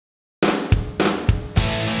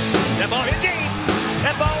The ball is deep.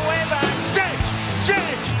 That ball way back.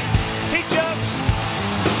 Stretch. He jumps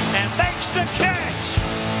and makes the catch.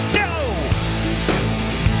 No.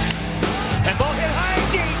 That ball hit high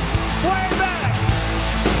and deep. Way back.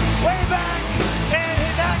 And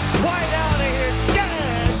not quite out of here.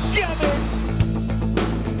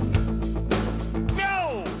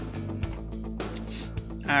 No.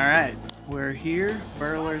 All right, we're here.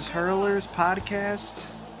 Burlers Hurlers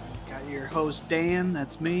podcast. Got your host Dan,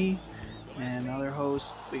 that's me, and another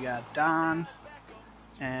host we got Don.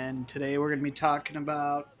 And today we're going to be talking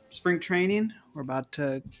about spring training. We're about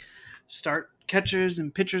to start catchers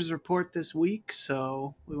and pitchers report this week,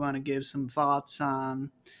 so we want to give some thoughts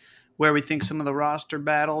on where we think some of the roster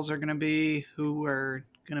battles are going to be, who we're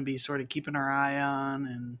going to be sort of keeping our eye on,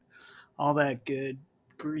 and all that good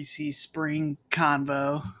greasy spring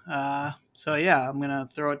convo. So yeah, I'm gonna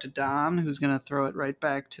throw it to Don, who's gonna throw it right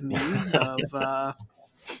back to me of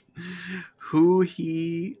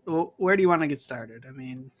where do you want to get started? I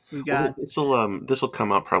mean, we got this will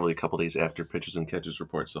come out probably a couple days after pitchers and catches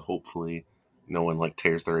report, so hopefully no one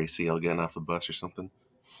tears their ACL getting off the bus or something.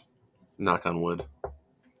 Knock on wood.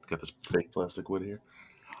 Got this fake plastic wood here.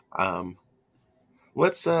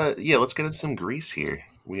 Let's get into some grease here.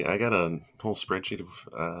 I got a whole spreadsheet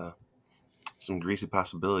of some greasy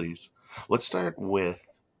possibilities. Let's start with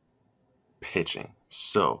pitching.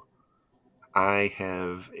 So I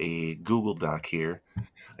have a Google Doc here,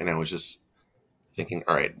 and I was just thinking,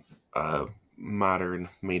 all right, modern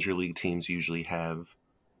major league teams usually have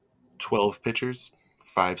 12 pitchers,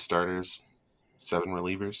 5 starters, 7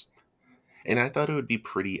 relievers. And I thought it would be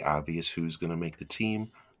pretty obvious who's going to make the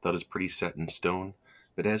team. Thought it was pretty set in stone.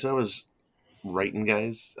 But as I was writing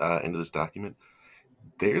guys into this document,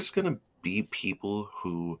 there's going to be people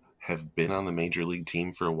who have been on the major league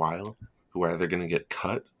team for a while who are either going to get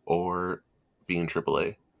cut or be in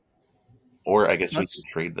AAA. Or I guess we could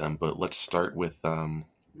trade them, but let's start with...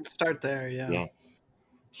 let's start there, yeah.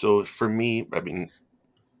 So for me, I mean,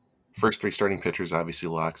 first 3 starting pitchers, obviously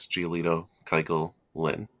locks, Giolito, Keuchel,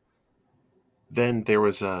 Lynn. Then there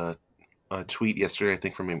was a tweet yesterday, I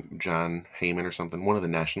think from John Heyman or something, one of the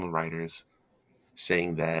national writers,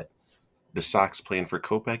 saying that the Sox plan for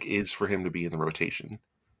Kopech is for him to be in the rotation.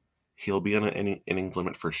 He'll be on an innings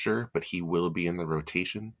limit for sure, but he will be in the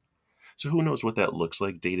rotation. So who knows what that looks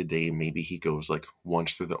like day to day. Maybe he goes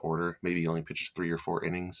once through the order. Maybe he only pitches 3 or 4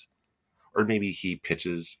 innings. Or maybe he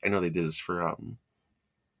pitches, I know they did this for,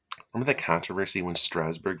 remember that controversy when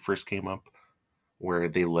Strasburg first came up, where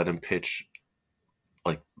they let him pitch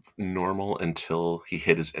normal until he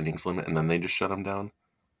hit his innings limit, and then they just shut him down,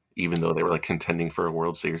 even though they were contending for a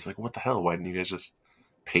World Series. What the hell? Why didn't you guys just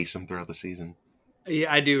pace him throughout the season?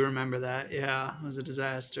 Yeah, I do remember that. Yeah, it was a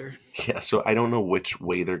disaster. Yeah, so I don't know which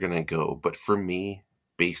way they're going to go, but for me,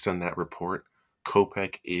 based on that report,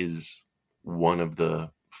 Kopech is one of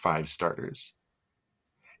the 5 starters.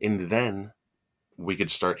 And then we could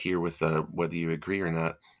start here with whether you agree or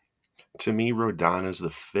not. To me, Rodon is the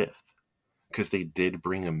 5th, because they did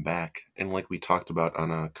bring him back. And like we talked about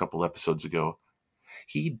on a couple episodes ago,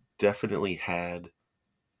 he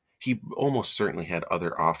almost certainly had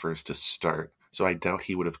other offers to start. So I doubt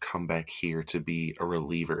he would have come back here to be a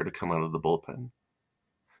reliever, to come out of the bullpen.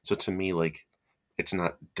 So to me, it's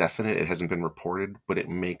not definite. It hasn't been reported, but it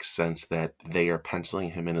makes sense that they are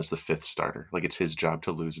penciling him in as the 5th starter. It's his job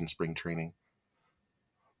to lose in spring training.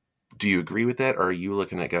 Do you agree with that? Or are you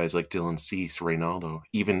looking at guys like Dylan Cease, Reynaldo,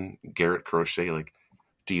 even Garrett Crochet?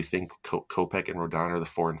 Do you think Kopech and Rodon are the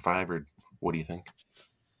 4 and 5, or what do you think?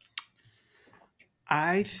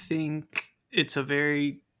 I think it's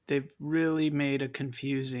they've really made a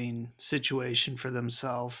confusing situation for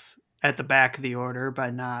themselves at the back of the order by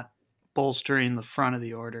not bolstering the front of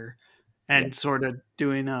the order and sort of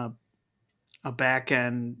doing a back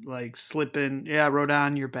end, slipping,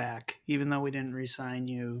 Rodon, you're back, even though we didn't re-sign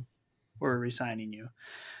you, we're re-signing you.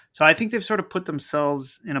 So I think they've sort of put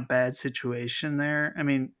themselves in a bad situation there. I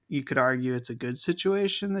mean, you could argue it's a good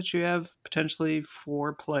situation that you have potentially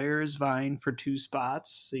 4 players vying for 2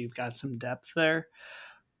 spots. So you've got some depth there.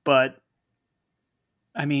 But,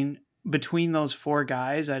 I mean, between those 4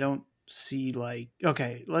 guys, I don't see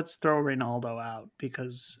okay, let's throw Reynaldo out,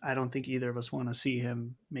 because I don't think either of us want to see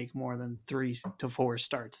him make more than 3 to 4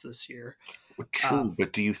 starts this year. True,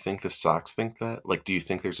 but do you think the Sox think that? Do you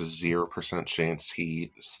think there's a 0% chance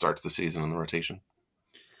he starts the season in the rotation?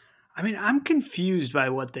 I mean, I'm confused by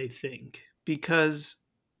what they think, because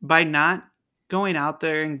by not going out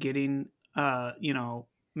there and getting,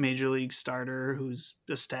 major league starter who's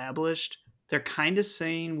established, they're kind of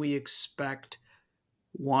saying we expect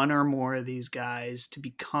one or more of these guys to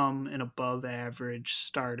become an above average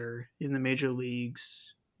starter in the major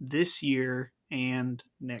leagues this year and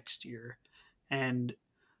next year. And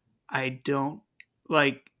I don't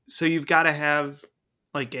so you've got to have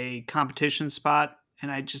like a competition spot,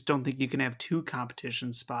 and I just don't think you can have two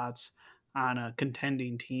competition spots on a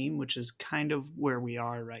contending team, which is kind of where we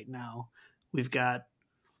are right now. We've got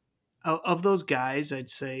of those guys, I'd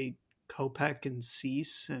say Kopech and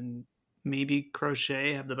Cease and maybe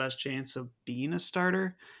Crochet have the best chance of being a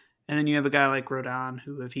starter. And then you have a guy like Rodon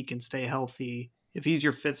who, if he can stay healthy, if he's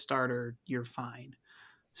your fifth starter, you're fine.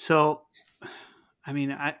 So, I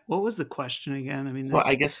mean, what was the question again? I mean, Well,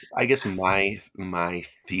 I guess my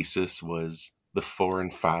thesis was the 4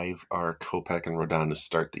 and 5 are Kopech and Rodon to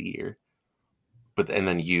start the year, and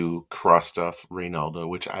then you crossed off Reynaldo,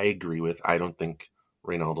 which I agree with. I don't think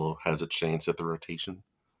Reynaldo has a chance at the rotation.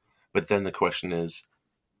 But then the question is,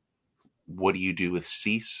 what do you do with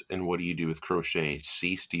Cease and what do you do with Crochet?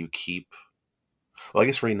 Cease, do you keep? Well, I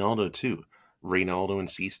guess Reynaldo too. Reynaldo and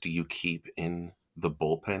Cease, do you keep in the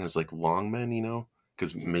bullpen as like long men?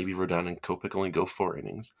 Because maybe Rodon and Kopech only go 4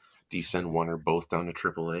 innings. Do you send one or both down to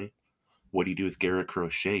AAA? What do you do with Garrett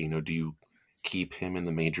Crochet? Do you keep him in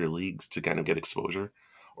the major leagues to kind of get exposure,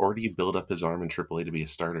 or do you build up his arm in AAA to be a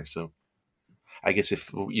starter? So I guess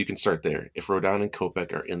if you can start there, if Rodon and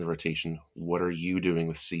Kopech are in the rotation, what are you doing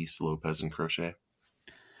with Cease, Lopez, and Crochet?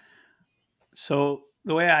 So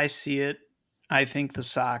the way I see it, I think the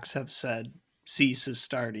Sox have said Cease is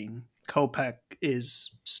starting, Kopech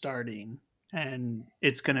is starting, and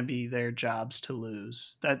it's going to be their jobs to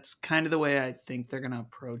lose. That's kind of the way I think they're going to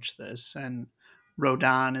approach this. And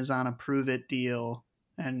Rodon is on a prove it deal,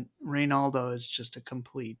 and Reynaldo is just a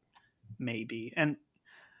complete maybe. And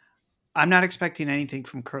I'm not expecting anything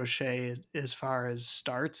from Crochet as far as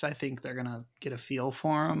starts. I think they're going to get a feel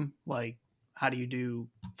for him. Like, how do you do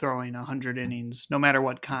throwing 100 innings, no matter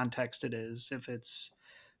what context it is? If it's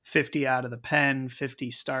 50 out of the pen,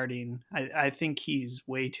 50 starting, I think he's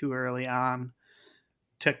way too early on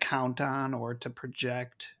to count on or to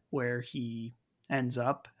project where he ends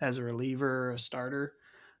up as a reliever or a starter.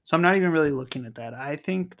 So I'm not even really looking at that. I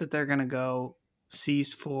think that they're going to go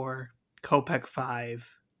Cease 4, Kopech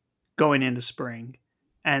 5 going into spring.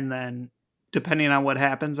 And then depending on what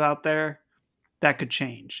happens out there, that could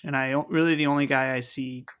change. And the only guy I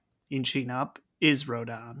see inching up is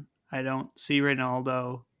Rodon. I don't see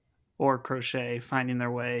Reynaldo or Crochet finding their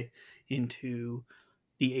way into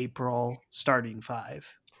the April starting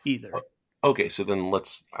 5 either. Okay, so then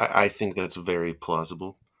I think that's very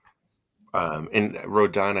plausible. And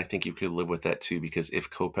Rodon, I think you could live with that too, because if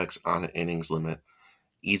Kopech's on an innings limit,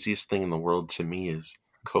 easiest thing in the world to me is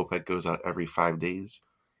Kopech goes out every 5 days,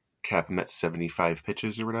 cap him at 75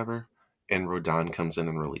 pitches or whatever, and Rodon comes in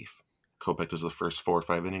relief. Kopech does the first 4 or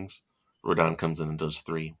 5 innings. Rodon comes in and does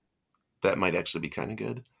 3. That might actually be kind of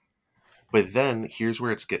good. But then here's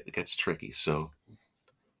where it gets tricky. So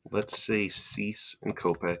let's say Cease and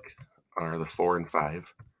Kopech are the 4 and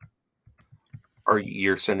 5. Are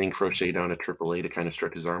you sending Crochet down to AAA to kind of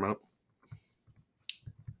stretch his arm out?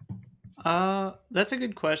 That's a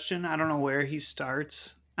good question. I don't know where he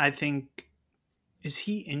starts. I think, is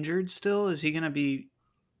he injured still? Is he going to be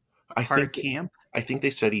part of camp? I think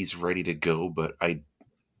they said he's ready to go, but I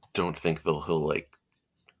don't think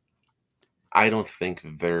I don't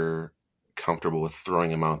think they're comfortable with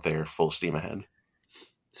throwing him out there full steam ahead.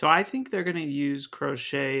 So I think they're going to use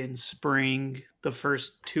Crochet in spring the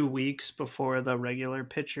first 2 weeks before the regular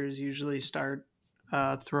pitchers usually start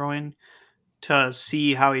throwing, to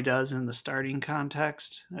see how he does in the starting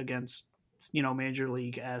context against, major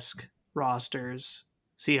league-esque rosters,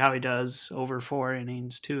 see how he does over 4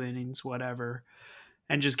 innings, 2 innings, whatever,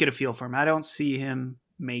 and just get a feel for him. I don't see him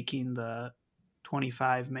making the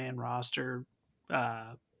 25-man roster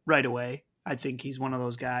right away. I think he's one of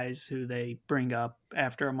those guys who they bring up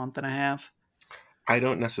after a month and a half. I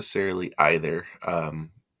don't necessarily either.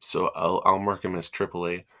 So I'll mark him as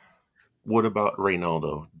AAA. What about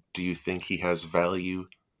Reynaldo? Do you think he has value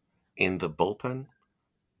in the bullpen?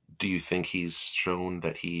 Do you think he's shown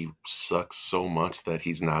that he sucks so much that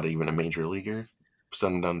he's not even a major leaguer?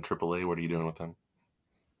 Send him down to AAA. What are you doing with him?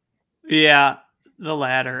 Yeah, the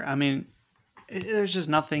latter. I mean, there's just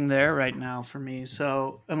nothing there right now for me.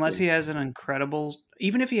 So unless he has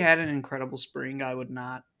even if he had an incredible spring, I would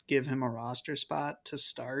not give him a roster spot to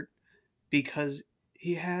start, because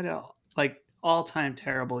he had a all-time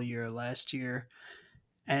terrible year last year.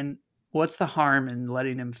 And what's the harm in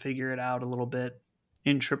letting him figure it out a little bit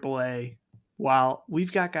in AAA while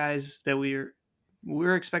we've got guys that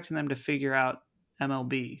we're expecting them to figure out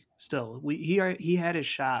MLB still. He had his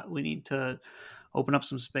shot. We need to open up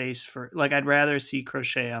some space for like I'd rather see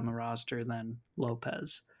Crochet on the roster than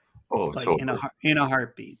Lopez, Oh, like in totally. in a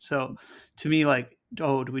heartbeat. So to me, like,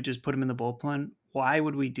 oh, do we just put him in the bullpen? Why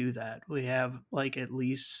would we do that? We have like at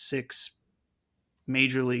least six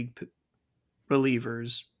major league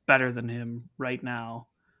relievers better than him right now.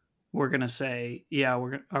 We're gonna say, yeah,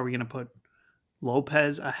 are we gonna put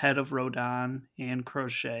Lopez ahead of Rodon and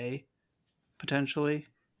Crochet potentially?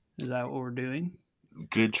 Is that what we're doing?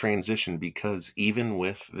 Good transition, because even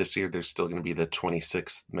with this year, there's still going to be the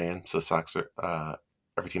 26th man. So Sox are,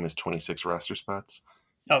 every team has 26 roster spots.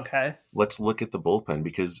 Okay. Let's look at the bullpen,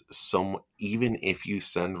 because even if you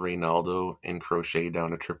send Reynaldo and Crochet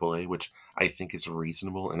down to AAA, which I think is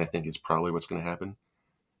reasonable, and I think is probably what's going to happen,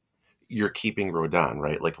 you're keeping Rodon,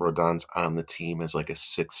 right? Like Rodon's on the team as like a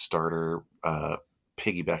sixth starter,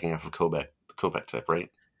 piggybacking off of Kopech type, right?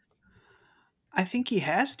 I think he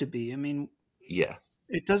has to be. I mean, Yeah,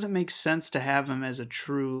 it doesn't make sense to have him as a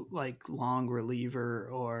true like long reliever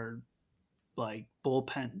or like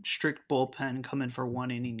bullpen, strict bullpen coming for 1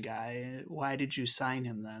 inning guy. Why did you sign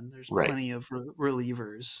him then? There's right. plenty of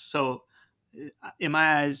relievers. So in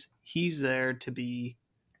my eyes, he's there to be,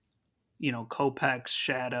 Kopech's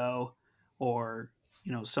shadow, or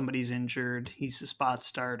somebody's injured, he's a spot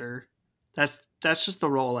starter. That's just the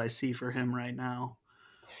role I see for him right now.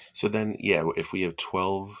 So then, yeah, if we have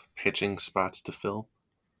 12 pitching spots to fill,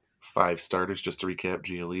 5 starters, just to recap: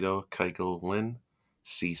 Giolito, Keuchel, Lynn,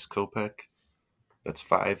 Cease, Kopech. That's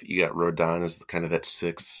 5. You got Rodon as kind of that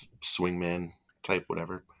sixth swingman type,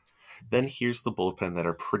 whatever. Then here's the bullpen that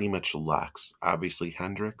are pretty much locks. Obviously,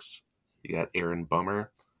 Hendricks. You got Aaron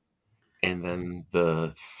Bummer. And then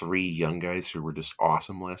the 3 young guys who were just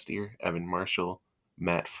awesome last year: Evan Marshall,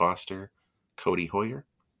 Matt Foster, Cody Hoyer.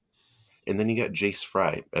 And then you got Jace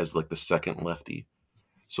Fry as like the second lefty.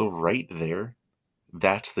 So right there,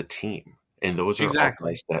 that's the team. And those are all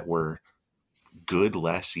Exactly. guys that were good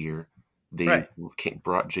last year. They Right.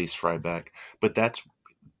 brought Jace Fry back. But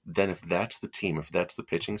if that's the team, if that's the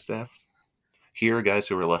pitching staff, here are guys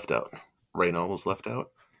who are left out. Reynaldo's left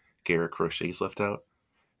out. Garrett Crochet's left out.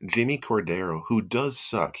 Jimmy Cordero, who does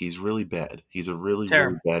suck. He's really bad. He's a really, really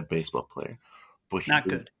Terrible. bad baseball player. But Not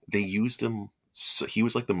good. they used him. So he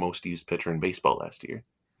was like the most used pitcher in baseball last year.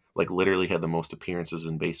 Like literally had the most appearances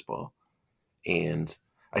in baseball. And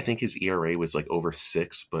I think his ERA was like over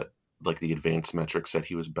 6, but like the advanced metrics said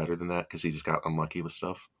he was better than that because he just got unlucky with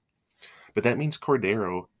stuff. But that means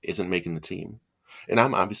Cordero isn't making the team. And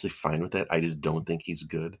I'm obviously fine with that. I just don't think he's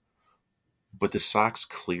good. But the Sox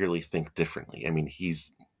clearly think differently. I mean,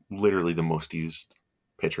 he's literally the most used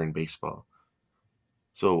pitcher in baseball.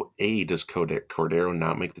 So, A, does Cordero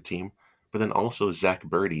not make the team? But then also Zach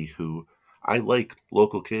Birdie, who I like,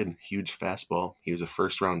 local kid, huge fastball. He was a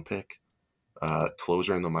first-round pick,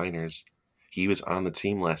 closer in the minors. He was on the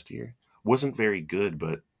team last year. Wasn't very good,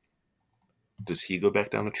 but does he go back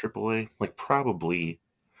down to AAA? Like, probably.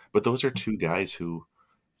 But those are 2 guys who,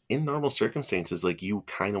 in normal circumstances, like you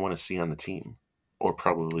kind of want to see on the team, or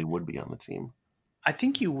probably would be on the team. I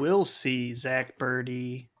think you will see Zach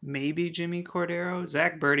Birdie, maybe Jimmy Cordero.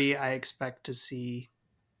 Zach Birdie, I expect to see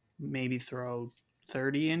maybe throw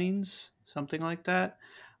 30 innings, something like that.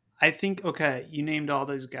 I think, okay, you named all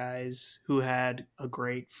those guys who had a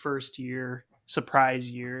great first year,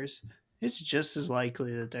 surprise years. It's just as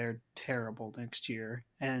likely that they're terrible next year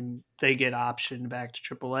and they get optioned back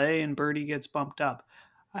to AAA and Birdie gets bumped up.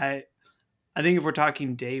 I I think if we're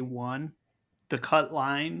talking day one, the cut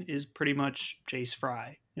line is pretty much Jace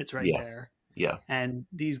Fry. It's right Yeah, there. yeah. And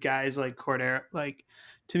these guys like Cordero, like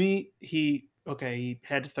to me, he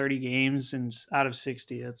had 30 games and out of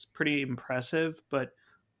 60. That's pretty impressive, but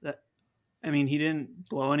that I mean, he didn't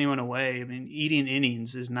blow anyone away. I mean, eating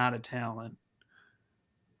innings is not a talent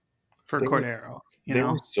for There were, Cordero, you there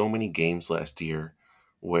were know? so many games last year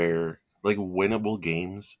where, like, winnable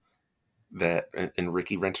games that, and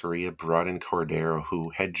Ricky Renteria brought in Cordero,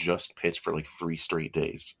 who had just pitched for like 3 straight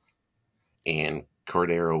days. And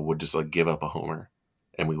Cordero would just like give up a homer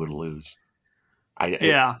and we would lose.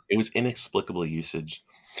 Yeah. It was inexplicable usage.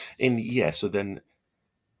 And yeah, so then,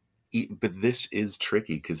 but this is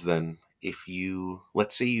tricky because then if you,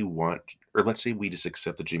 let's say you want, or let's say we just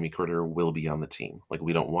accept that Jimmy Cordero will be on the team. Like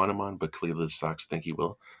we don't want him on, but clearly the Sox think he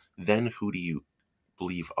will. Then who do you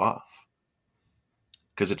leave off?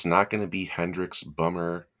 Because it's not going to be Hendricks,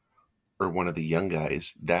 Bummer, or one of the young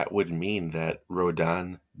guys. That would mean that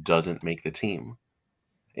Rodon doesn't make the team.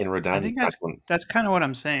 And I Rodon is think not that's going. that's kind of what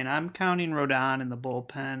I'm saying. I'm counting Rodon in the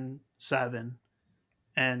bullpen 7,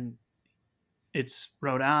 and it's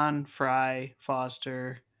Rodon, Fry,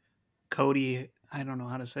 Foster, Cody. I don't know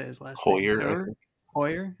how to say his last name. Hoyer, I think.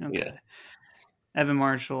 Hoyer. Yeah. Okay. Evan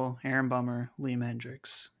Marshall, Aaron Bummer, Liam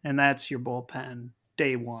Hendricks, and that's your bullpen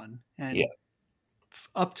day one. Yeah. And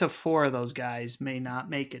up to 4 of those guys may not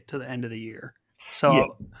make it to the end of the year. Yeah.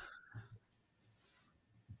 So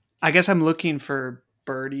I guess I'm looking for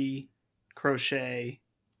Birdie, Crochet,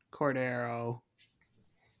 Cordero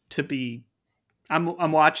to be.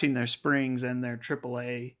 I'm watching their springs and their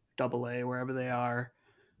AAA, AA, wherever they are,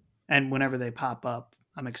 and whenever they pop up,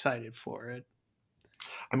 I'm excited for it.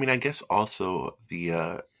 I mean, I guess also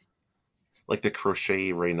the like the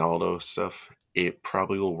Crochet Reynaldo stuff, it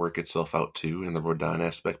probably will work itself out too in the Rodon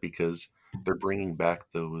aspect because they're bringing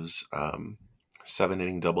back those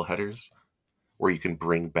 7-inning doubleheaders where you can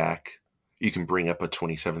bring up a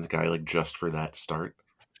 27th guy like just for that start.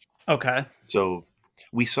 Okay. So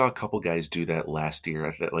we saw a couple guys do that last year.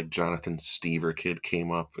 I thought like Jonathan Stever kid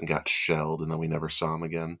came up and got shelled, and then we never saw him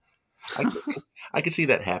again. I could see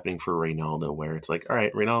that happening for Reynaldo, where it's like, all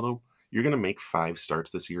right, Reynaldo, you're going to make 5 starts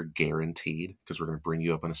this year guaranteed because we're going to bring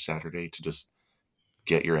you up on a Saturday to just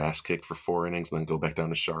get your ass kicked for 4 innings and then go back down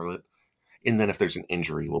to Charlotte. And then if there's an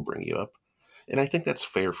injury, we'll bring you up. And I think that's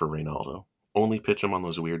fair for Reynaldo. Only pitch him on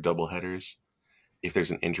those weird doubleheaders. If there's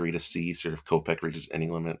an injury to Cease or if Kopech reaches any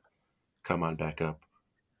limit, come on back up.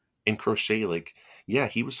 And Crochet, like, yeah,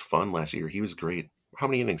 he was fun last year. He was great. How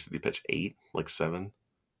many innings did he pitch? 8? Like 7?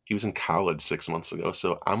 He was in college 6 months ago,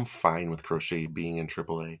 so I'm fine with Crochet being in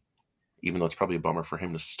AAA, even though it's probably a bummer for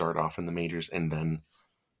him to start off in the majors and then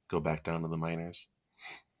go back down to the minors.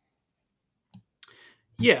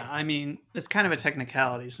 Yeah, I mean, it's kind of a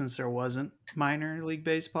technicality since there wasn't minor league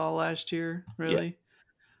baseball last year, really. Yeah.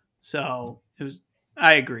 So it was.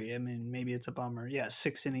 I agree. I mean, maybe it's a bummer. Yeah,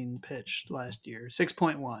 6-inning pitched last year,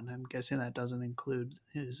 6.1. I'm guessing that doesn't include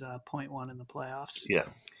his 0.1 in the playoffs. Yeah.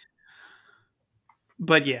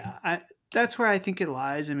 But yeah, that's where I think it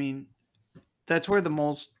lies. I mean, that's where the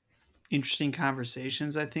most interesting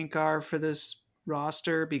conversations I think are for this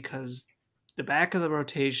roster because the back of the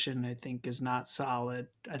rotation I think is not solid.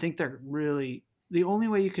 I think they're really the only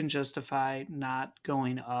way you can justify not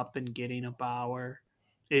going up and getting a Bauer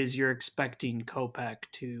is you're expecting Kopech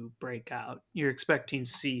to break out. You're expecting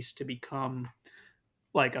Cease to become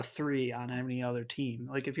like a 3 on any other team.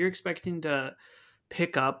 Like if you're expecting to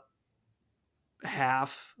pick up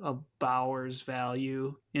half of Bauer's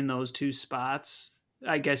value in those 2 spots,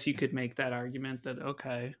 I guess you could make that argument that,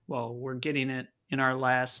 okay, well, we're getting it in our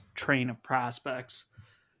last train of prospects.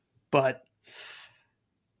 But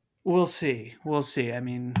we'll see. We'll see. I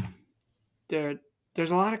mean, there's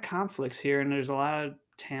a lot of conflicts here, and there's a lot of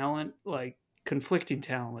talent, like conflicting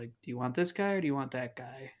talent. Like, do you want this guy or do you want that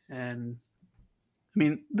guy? And I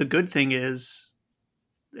mean, the good thing is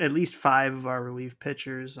at least 5 of our relief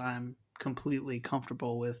pitchers I'm completely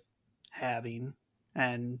comfortable with having,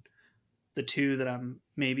 and the 2 that I'm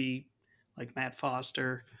maybe like Matt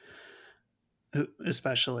Foster,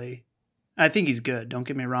 especially. I think he's good. Don't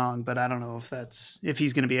get me wrong, but I don't know if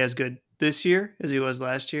he's going to be as good this year as he was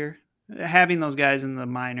last year. Having those guys in the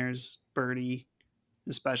minors, Birdie,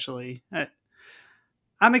 especially,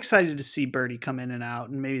 I'm excited to see Birdie come in and out,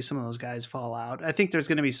 and maybe some of those guys fall out. I think there's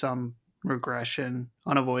going to be some regression,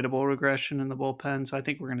 unavoidable regression in the bullpen. So I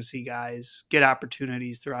think we're going to see guys get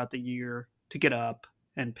opportunities throughout the year to get up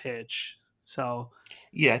and pitch. So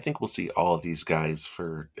yeah, I think we'll see all of these guys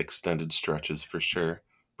for extended stretches for sure.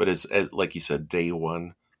 But as like you said, day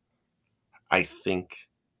one, I think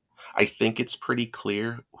it's pretty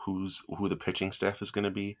clear who the pitching staff is going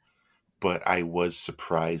to be. But I was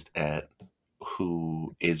surprised at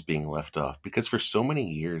who is being left off because for so many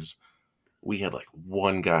years we had like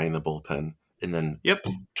one guy in the bullpen and then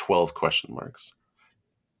 12 question marks.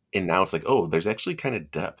 And now it's like, oh, there's actually kind of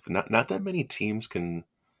depth. Not that many teams can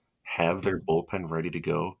have their bullpen ready to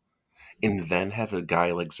go and then have a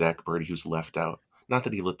guy like Zach Birdie who's left out. Not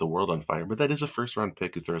that he lit the world on fire, but that is a first-round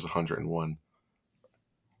pick who throws 101.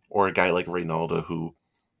 Or a guy like Reynaldo who,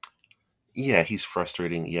 yeah, he's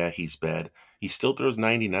frustrating. Yeah, he's bad. He still throws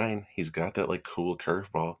 99. He's got that like cool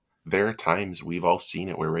curveball. There are times we've all seen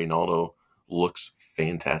it where Reynaldo looks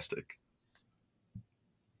fantastic.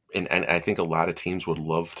 And I think a lot of teams would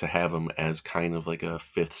love to have him as kind of like a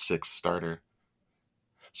 5th, 6th starter.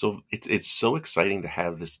 So it's so exciting to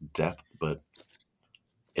have this depth, but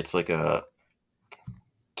it's like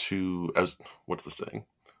what's the saying?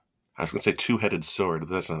 I was going to say 2-headed sword, but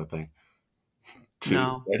that's not a thing.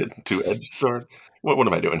 Two-edged sword? What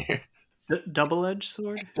am I doing here? Double-edged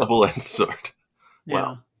sword? Double-edged sword. Yeah.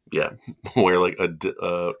 Wow. Yeah. Where like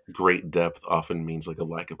a great depth often means like a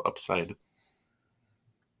lack of upside.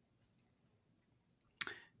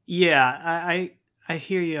 Yeah, I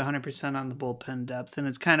hear you 100% on the bullpen depth, and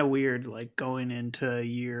it's kind of weird like going into a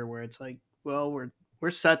year where it's like well, we're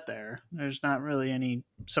set there. There's not really any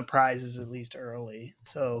surprises, at least early.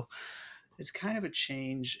 So it's kind of a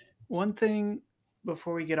change. One thing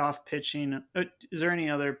before we get off pitching, is there any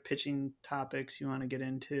other pitching topics you want to get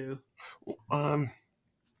into? Um,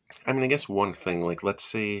 I mean, I guess one thing, like let's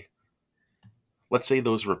say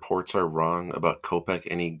those reports are wrong about Kopech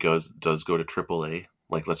and he does go to AAA.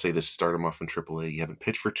 Like, let's say they start him off in AAA. You haven't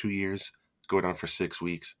pitched for 2 years, go down for 6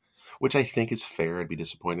 weeks, which I think is fair. I'd be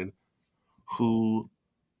disappointed. Who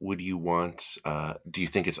would you want? Do you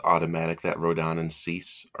think it's automatic that Rodon and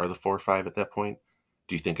Cease are the 4 or 5 at that point?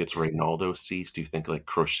 Do you think it's Reynaldo, Cease? Do you think like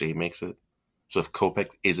Crochet makes it? So if Kopech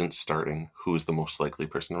isn't starting, who is the most likely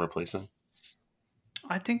person to replace him?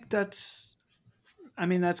 I think that's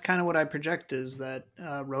kind of what I project is that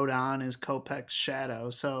Rodon is Kopech's shadow.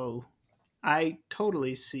 So I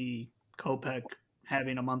totally see Kopech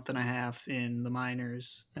having a month and a half in the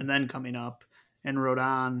minors and then coming up, and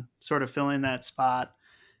Rodon sort of filling that spot.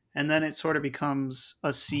 And then it sort of becomes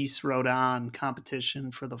a Cease Rodon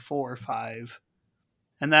competition for the 4 or 5.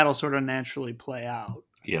 And that'll sort of naturally play out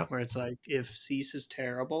Yeah, where it's like if Cease is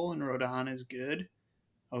terrible and Rodon is good,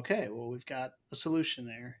 okay, well, we've got a solution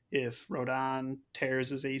there. If Rodon tears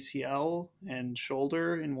his ACL and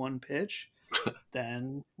shoulder in one pitch,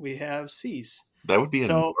 then we have Cease. that would be a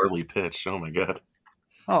So, gnarly pitch. Oh my god.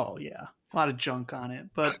 oh, yeah, a lot of junk on it.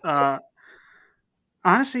 But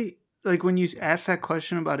honestly, like when you ask that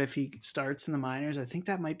question about if he starts in the minors, I think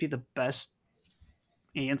that might be the best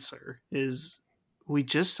answer is we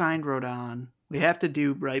just signed Rodon. We have to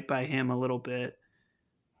do right by him a little bit.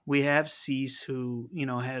 We have Cease, who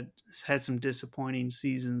had some disappointing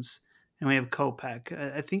seasons, and we have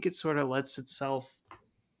Kopech. I think it sort of lets itself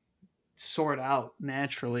sort out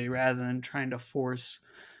naturally rather than trying to force.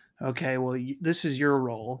 Okay, well, this is your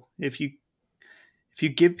role. If you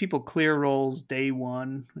give people clear roles day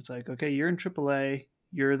one, it's like, okay, you're in AAA,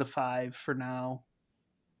 you're the 5 for now,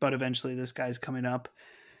 but eventually this guy's coming up.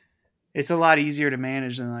 It's a lot easier to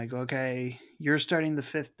manage than like, okay, you're starting the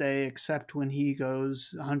 5th day, except when he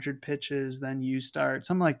goes 100 pitches, then you start,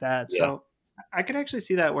 something like that. Yeah. So I could actually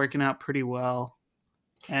see that working out pretty well.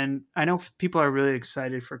 And I know people are really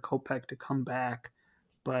excited for Kopech to come back,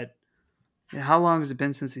 but how long has it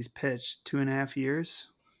been since he's pitched? 2.5 years?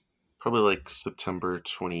 Probably like September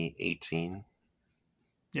 2018,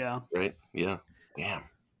 Yeah. right? Yeah. Damn.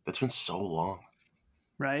 That's been so long.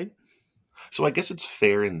 Right? So I guess it's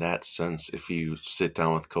fair in that sense if you sit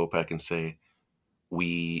down with Kopech and say,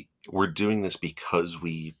 we're doing this because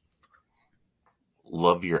we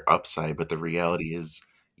love your upside, but the reality is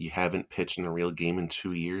you haven't pitched in a real game in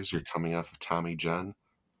 2 years. You're coming off of Tommy John.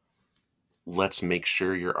 Let's make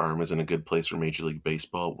sure your arm is in a good place for Major League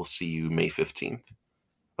Baseball. We'll see you May 15th.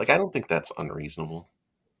 Like, I don't think that's unreasonable.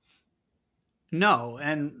 No.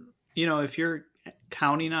 And, if you're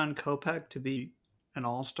counting on Kopech to be an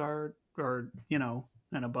all-star or,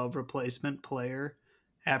 an above replacement player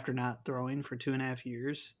after not throwing for 2.5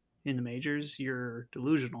 years in the majors, you're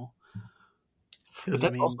delusional. But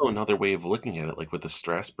that's also another way of looking at it, like with the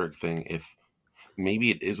Strasburg thing. If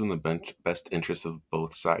maybe it is in the best interest of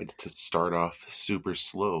both sides to start off super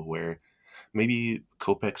slow, where maybe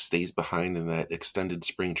Kopech stays behind in that extended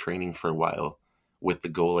spring training for a while with the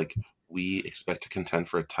goal, like, we expect to contend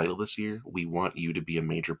for a title this year. We want you to be a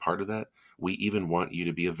major part of that. We even want you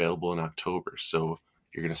to be available in October. So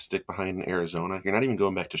you're going to stick behind in Arizona. You're not even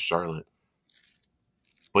going back to Charlotte.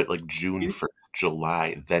 But like June 1st,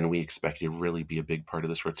 July, then we expect you to really be a big part of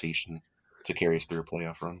this rotation to carry us through a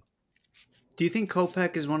playoff run. Do you think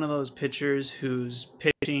Kopech is one of those pitchers who's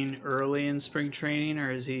pitching early in spring training,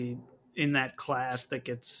 or is he in that class that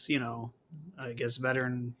gets, I guess,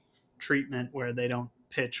 veteran treatment where they don't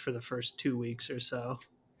pitch for the first 2 weeks or so?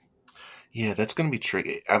 Yeah, that's going to be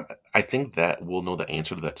tricky. I think that we'll know the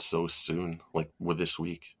answer to that so soon, like with this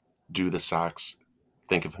week. Do the Sox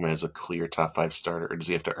think of him as a clear top 5 starter, or does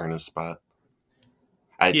he have to earn his spot?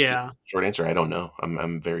 Yeah. Short answer, I don't know.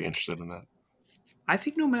 I'm very interested in that. I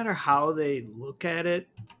think no matter how they look at it,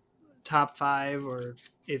 top 5, or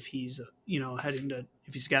if he's,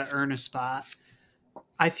 if he's got to earn a spot,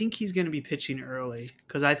 I think he's going to be pitching early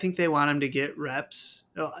because I think they want him to get reps.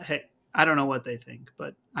 Hey, I don't know what they think,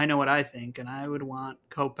 but I know what I think, and I would want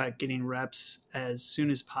Kopech getting reps as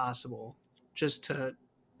soon as possible just to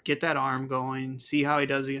get that arm going, see how he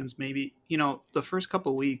does against maybe, the first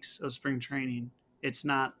couple of weeks of spring training. It's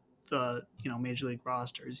not the, major league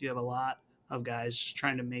rosters. You have a lot of guys just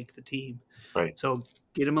trying to make the team. Right. So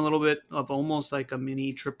get him a little bit of almost like a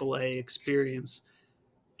mini AAA experience.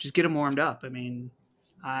 Just get him warmed up. I mean,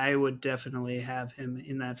 I would definitely have him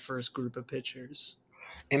in that first group of pitchers.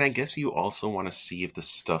 And I guess you also want to see if the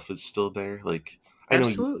stuff is still there. Like I know you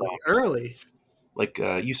Absolutely. saw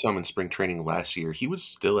Early. you saw him in spring training last year. He was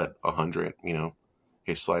still at 100.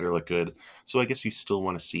 His slider looked good. So I guess you still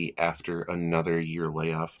want to see after another year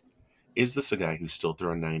layoff. Is this a guy who's still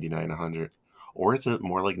throwing 99, 100? Or is it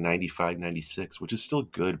more like 95, 96, which is still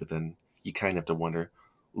good, but then you kind of have to wonder,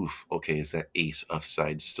 oof, okay, is that ace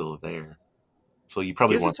upside still there? So you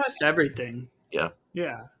probably You have want, to test everything. yeah,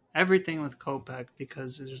 Yeah. Everything with Kopech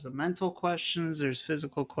because there's the mental questions, there's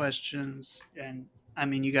physical questions, and I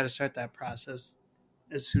mean you got to start that process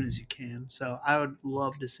as soon as you can. So I would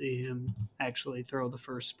love to see him actually throw the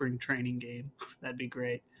first spring training game. That'd be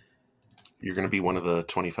great. you're going to be one of the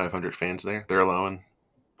 2,500 fans there. They're allowing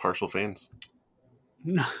partial fans.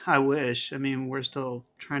 No, I wish. I mean, we're still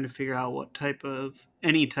trying to figure out what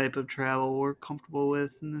any type of travel we're comfortable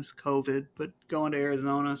with in this COVID. But going to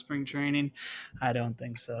Arizona spring training, I don't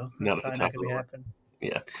think so. That's Not at the probably top not of going the to be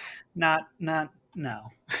order. happening. Yeah.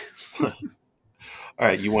 No. All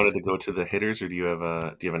right, you wanted to go to the hitters, or do you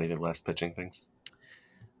have anything last pitching things?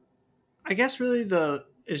 I guess really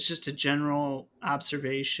it's just a general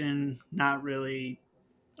observation, not really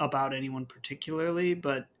about anyone particularly,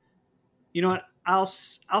 but you know what? I'll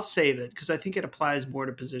save it because I think it applies more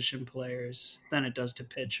to position players than it does to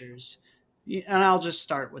pitchers. And I'll just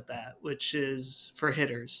start with that, which is for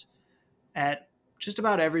hitters. At just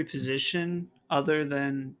about every position other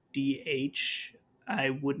than DH, I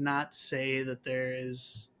would not say that there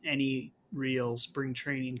is any real spring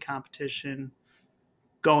training competition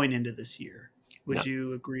going into this year. No. Would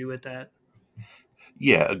you agree with that?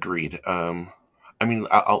 Yeah, agreed. I mean,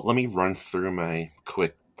 let me run through my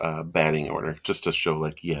quick batting order just to show,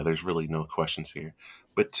 like, yeah, there's really no questions here.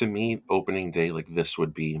 But to me, opening day, like, this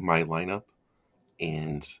would be my lineup.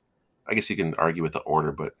 And I guess you can argue with the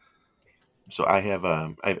order, but so I have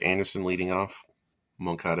Anderson leading off,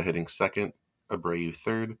 Moncada hitting second, Abreu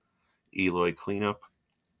third, Eloy cleanup,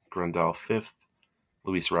 Grandal fifth,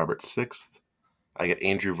 Luis Robert sixth. I got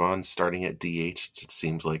Andrew Vaughn starting at DH. It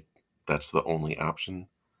seems like that's the only option.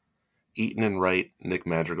 Eaton and right, Nick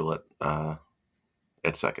Madrigal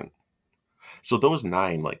at second. So those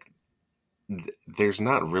nine, like, there's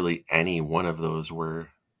not really any one of those where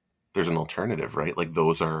there's an alternative, right? Like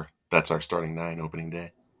that's our starting nine opening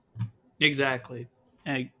day. Exactly.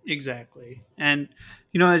 Exactly. And,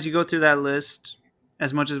 as you go through that list,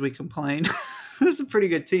 as much as we complain, this is a pretty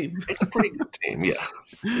good team. It's a pretty good team,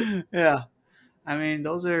 yeah. Yeah. I mean,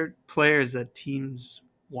 those are players that teams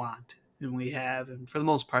want and we have, and for the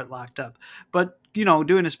most part, locked up. But,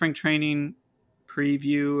 doing a spring training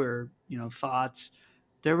preview or, thoughts,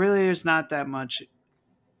 there really is not that much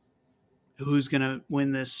who's going to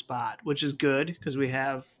win this spot, which is good because we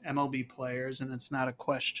have MLB players and it's not a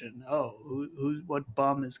question. Oh, what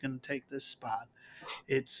bum is going to take this spot?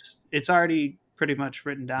 It's already pretty much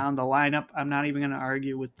written down. The lineup, I'm not even going to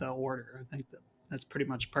argue with the order. I think that's pretty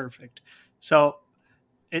much perfect. So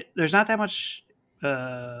there's not that much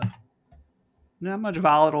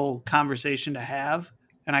volatile conversation to have.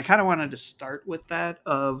 And I kind of wanted to start with that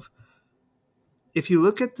of if you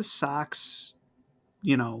look at the Sox,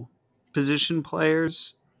 position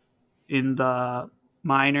players in the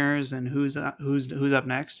minors and who's up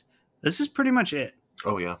next, this is pretty much it.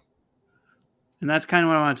 Oh yeah. And that's kind of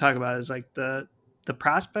what I want to talk about is like the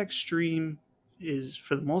prospect stream is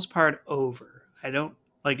for the most part over. I don't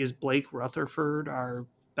is Blake Rutherford our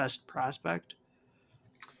best prospect?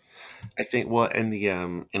 I think in the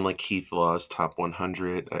in like Keith Law's top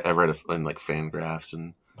 100, I read it in like Fangraphs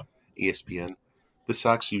and ESPN. The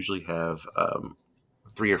Sox usually have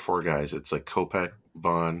 3 or 4 guys. It's like Kopech,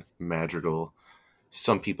 Vaughn, Madrigal.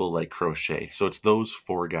 Some people like Crochet. So it's those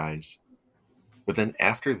 4 guys. But then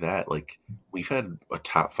after that, like we've had a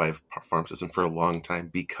top 5 farm system for a long time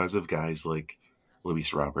because of guys like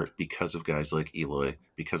Luis Robert, because of guys like Eloy,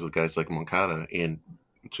 because of guys like Moncada, and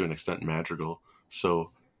to an extent Madrigal.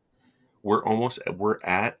 So we're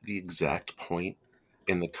at the exact point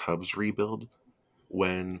in the Cubs rebuild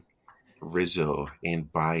when Rizzo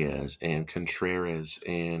and Baez and Contreras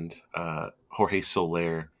and Jorge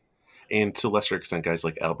Soler, and to a lesser extent guys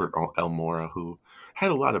like Albert Almora, who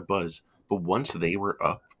had a lot of buzz, but once they were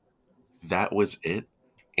up, that was it.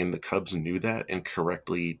 And the Cubs knew that and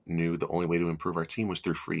correctly knew the only way to improve our team was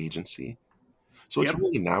through free agency. So it's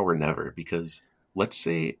really now or never, because let's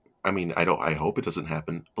say, I hope it doesn't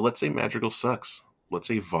happen, but let's say Madrigal sucks. Let's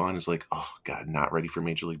say Vaughn is like, oh God, not ready for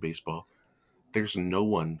Major League Baseball. There's no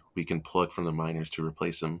one we can plug from the minors to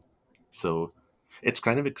replace him. So it's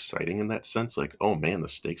kind of exciting in that sense. Like, oh man, the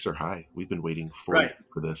stakes are high. We've been waiting for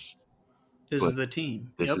this. This is the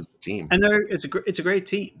team. This is the team. And it's a great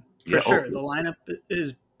team. For Yeah. Oh, sure. The lineup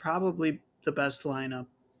is probably the best lineup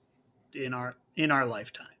in our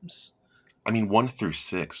lifetimes. I mean, 1 through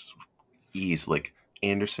 6, ease like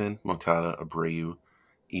Anderson, Moncada, Abreu,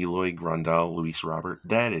 Eloy, Grandal, Luis Robert.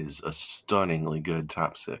 That is a stunningly good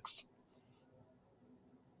top 6.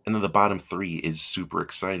 And then the bottom 3 is super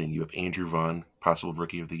exciting. You have Andrew Vaughn, possible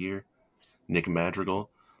Rookie of the Year. Nick Madrigal,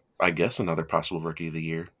 I guess another possible Rookie of the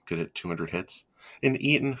Year, could hit 200 hits. And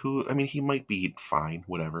Eaton, who, I mean, he might be fine,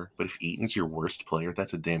 whatever. But if Eaton's your worst player,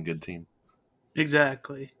 that's a damn good team.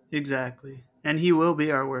 Exactly. And he will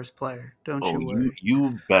be our worst player. Don't Oh, you worry.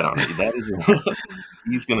 you bet on it. That is,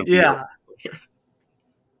 he's going to be Yeah.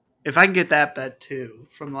 If I can get that bet too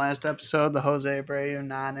from the last episode, the Jose Abreu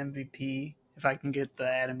non-MVP, if I can get the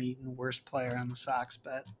Adam Eaton worst player on the Sox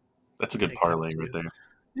bet, That's a I'll good take parlay that right too. there.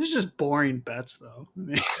 It's just boring bets, though. I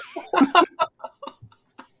mean,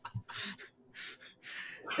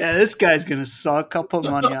 yeah, this guy's gonna suck. I'll put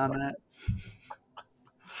money on that.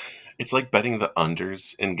 It's like betting the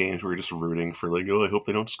unders in games where you're just rooting for, like, oh, I hope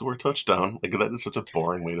they don't score a touchdown. Like, that is such a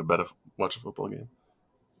boring way to watch a football game.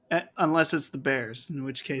 Unless it's the Bears, in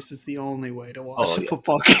which case it's the only way to watch Oh, a yeah.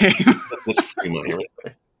 football game. That's free money right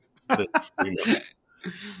there. That's free money.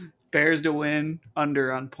 Bears to win,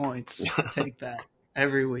 under on points. Take that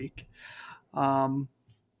every week.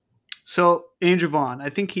 So Andrew Vaughn, I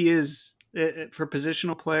think he is, for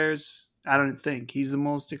positional players, I don't think he's the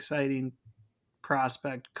most exciting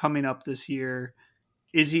prospect coming up this year.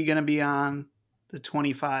 Is he going to be on the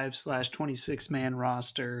 25/26 man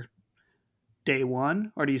roster day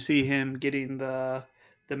one, or do you see him getting the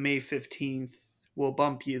May 15th? We'll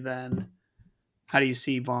bump you then. How do you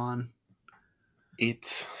see Vaughn?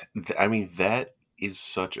 I mean, that is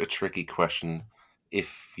such a tricky question.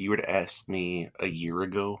 If you were to ask me a year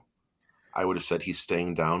ago, I would have said he's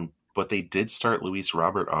staying down. But they did start Luis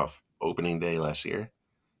Robert off opening day last year.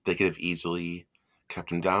 They could have easily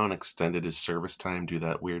kept him down, extended his service time, do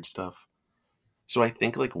that weird stuff. So I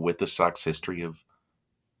think, like, with the Sox history of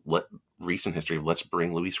recent history of let's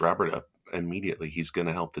bring Luis Robert up immediately, he's going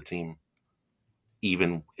to help the team,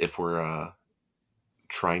 even if we're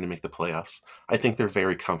trying to make the playoffs. I think they're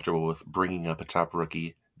very comfortable with bringing up a top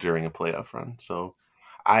rookie during a playoff run. So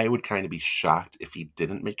I would kind of be shocked if he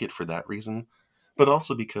didn't make it for that reason, but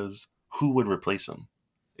also because who would replace him?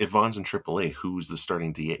 If Vaughn's in AAA, who's the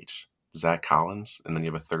starting DH? Zach Collins, and then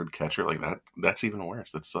you have a third catcher like that. That's even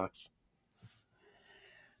worse. That sucks.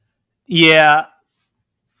 Yeah.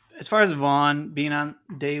 As far as Vaughn being on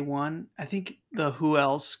day one, I think the who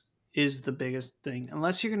else is the biggest thing.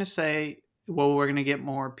 Unless you're going to say, well, we're going to get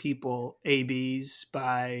more people ABs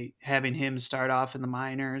by having him start off in the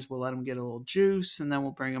minors. We'll let him get a little juice, and then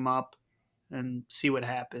we'll bring him up and see what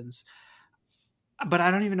happens. But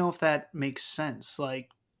I don't even know if that makes sense. Like,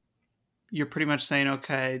 you're pretty much saying,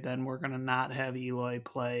 okay, then we're going to not have Eloy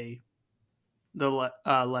play the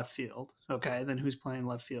left field. Okay, then who's playing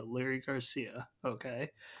left field? Larry Garcia.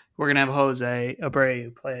 Okay, we're going to have Jose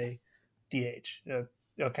Abreu play DH.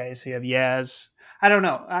 Okay, so you have Yaz. I don't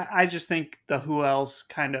know. I just think the who else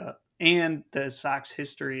kind of, and the Sox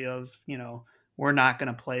history of, we're not going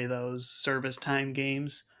to play those service time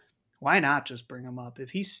games. Why not just bring him up?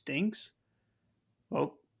 If he stinks,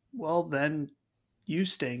 well then you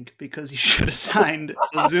stink, because you should have signed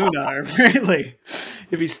Ozuna or Braley.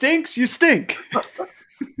 If he stinks, you stink.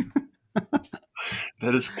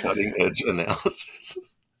 That is cutting edge analysis.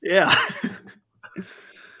 Yeah.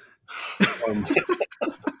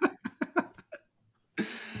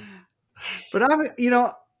 But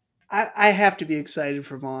I have to be excited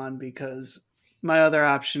for Vaughn, because my other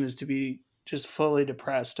option is to be just fully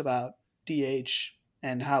depressed about DH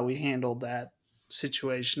and how we handled that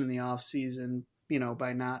situation in the offseason,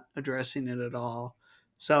 by not addressing it at all.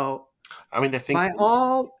 So, I mean, I think by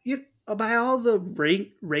all the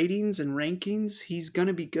ratings and rankings, he's going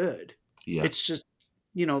to be good. Yeah. It's just,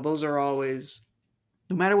 those are always,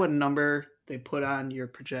 no matter what number they put on your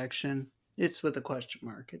projection, it's with a question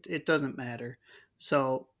mark. It doesn't matter.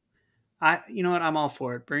 So, you know what? I'm all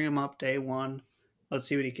for it. Bring him up day one. Let's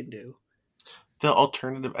see what he can do. The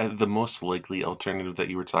alternative, the most likely alternative that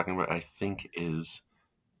you were talking about, I think, is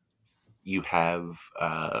you have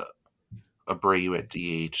Abreu at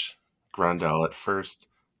DH, Grandal at first,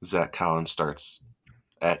 Zach Collins starts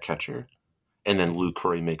at catcher, and then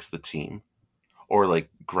Lucroy makes the team. Or like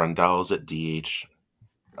Grandal's at DH,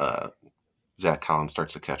 Zach Collins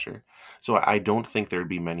starts at catcher. So I don't think there'd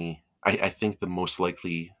be many. I think the most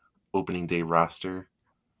likely opening day roster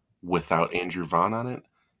without Andrew Vaughn on it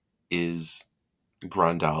is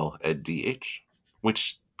Grandal at DH,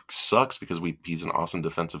 which sucks because he's an awesome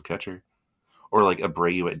defensive catcher. Or like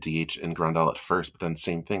Abreu at DH and Grandal at first, but then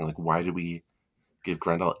same thing. Like, why did we give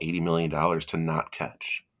Grandal $80 million to not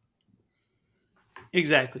catch?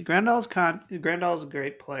 Exactly. Grandal's a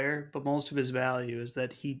great player, but most of his value is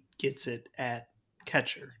that he gets it at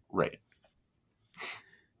catcher. Right.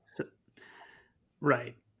 So,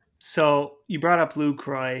 right. So you brought up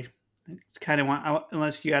Lucroy. It's kind of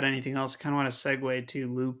unless you got anything else, I kind of want to segue to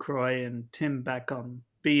Lucroy and Tim Beckham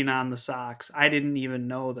being on the Sox. I didn't even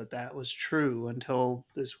know that was true until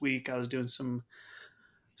this week. I was doing some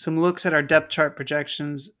looks at our depth chart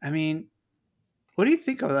projections. I mean, what do you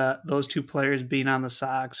think of those two players being on the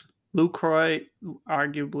Sox? Lucroy,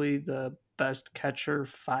 arguably the best catcher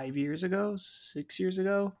 5 years ago, 6 years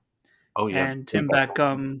ago, Oh yeah. and Tim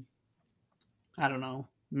Beckham, I don't know,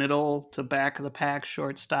 middle to back of the pack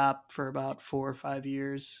shortstop for about 4 or 5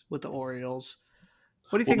 years with the Orioles.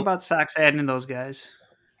 What do you think about Sox adding those guys?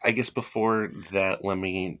 I guess before that, let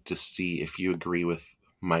me just see if you agree with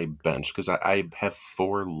my bench, because I have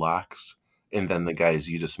 4 locks, and then the guys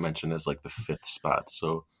you just mentioned as like the 5th spot.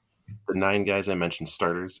 So the 9 guys I mentioned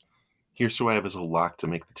starters. Here's who I have as a lock to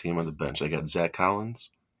make the team on the bench. I got Zach Collins,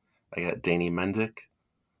 I got Danny Mendick,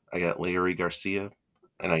 I got Leury Garcia,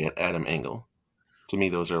 and I got Adam Engel. To me,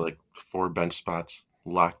 those are like 4 bench spots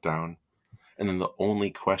locked down. And then the only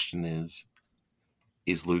question is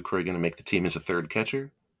Lucroy going to make the team as a third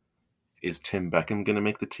catcher? Is Tim Beckham going to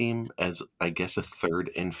make the team as, I guess, a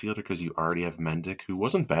third infielder? Because you already have Mendick, who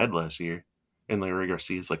wasn't bad last year. And Leury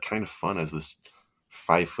Garcia is like kind of fun as this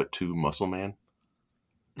 5'2" muscle man.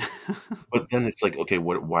 But then it's like, okay,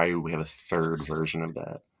 why do we have a third version of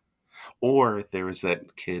that? Or there was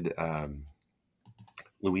that kid,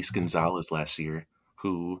 Luis Gonzalez last year,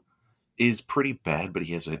 who is pretty bad, but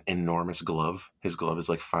he has an enormous glove. His glove is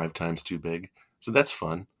like 5 times too big. So that's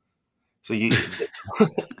fun. So he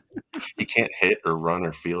can't hit or run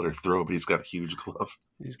or field or throw, but he's got a huge glove.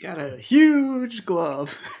 He's got a huge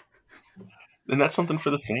glove. And that's something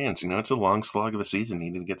for the fans. It's a long slog of a season.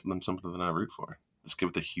 You need to get them something to root for. This kid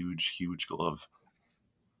with a huge, huge glove.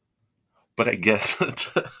 But I guess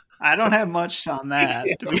I don't have much on that.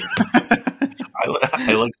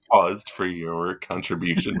 I like paused for your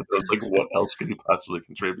contribution, but I was like, what else could you possibly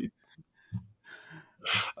contribute?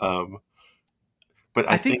 But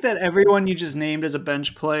I think that everyone you just named as a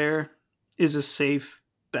bench player is a safe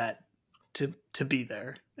bet to be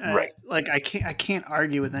there. Right. I can't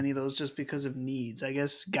argue with any of those just because of needs. I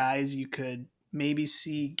guess guys you could maybe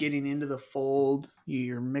see getting into the fold,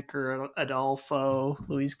 your Micker Adolfo,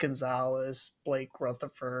 Luis Gonzalez, Blake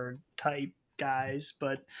Rutherford type guys.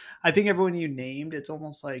 But I think everyone you named, it's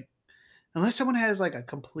almost like, unless someone has like a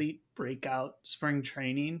complete breakout spring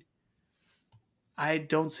training, I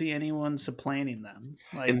don't see anyone supplanting them.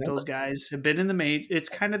 Like those guys have been in the major. It's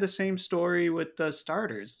kind of the same story with the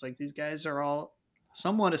starters. It's like these guys are all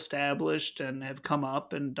somewhat established and have come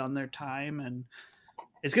up and done their time, and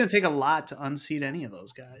it's going to take a lot to unseat any of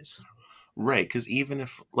those guys. Right, because even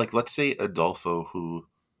if, like, let's say Adolfo, who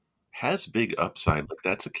has big upside, like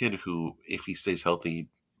that's a kid who, if he stays healthy,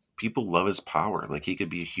 people love his power. Like he could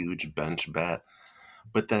be a huge bench bat.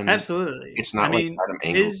 But then absolutely, it's not like Adam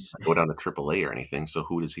Engel go down to AAA or anything. So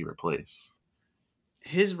who does he replace?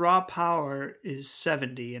 His raw power is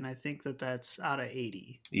 70, and I think that's out of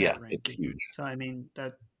 80. Yeah, it's huge. So I mean,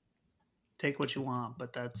 that take what you want,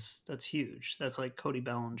 but that's huge. That's like Cody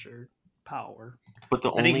Bellinger power. But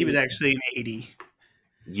I think he was actually an 80.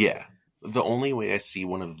 Yeah, the only way I see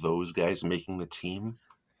one of those guys making the team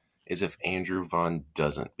is if Andrew Vaughn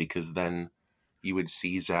doesn't, because then you would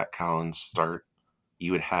see Zach Collins start.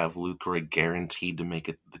 You would have Lucroy guaranteed to make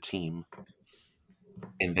it the team,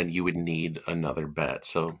 and then you would need another bet.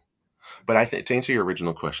 So, but I think to answer your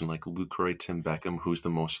original question, like Lucroy, Tim Beckham, who's the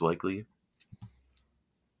most likely?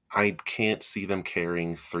 I can't see them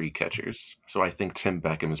carrying 3 catchers. So I think Tim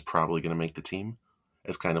Beckham is probably going to make the team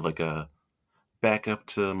as kind of like a backup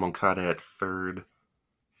to Moncada at third,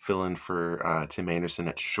 fill in for Tim Anderson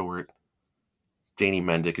at short. Danny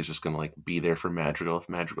Mendick is just going to like be there for Madrigal if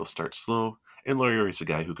Madrigal starts slow. And Leury is a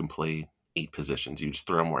guy who can play 8 positions. You just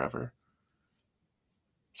throw him wherever.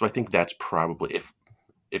 So I think that's probably,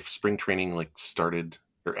 if spring training like started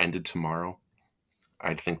or ended tomorrow,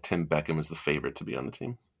 I'd think Tim Beckham is the favorite to be on the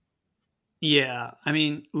team. Yeah, I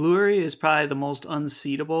mean, Leury is probably the most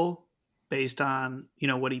unseatable based on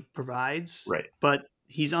what he provides. Right. But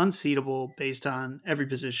he's unseatable based on every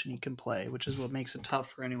position he can play, which is what makes it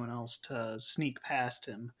tough for anyone else to sneak past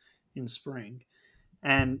him in spring.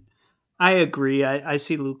 And I agree. I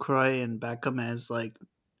see Lucroy and Beckham as like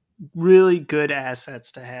really good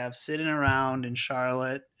assets to have sitting around in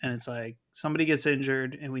Charlotte. And it's like somebody gets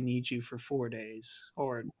injured and we need you for 4 days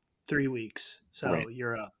or 3 weeks, so Right.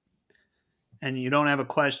 you're up. And you don't have a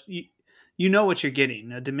question. You know what you're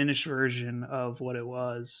getting, a diminished version of what it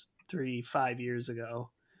was 5 years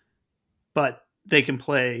ago. But they can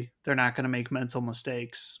play. They're not going to make mental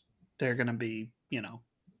mistakes. They're going to be,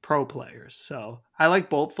 pro players. So I like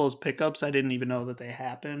both those pickups. I didn't even know that they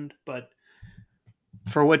happened, but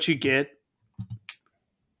for what you get,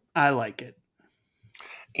 I like it.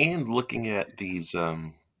 And looking at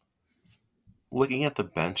looking at the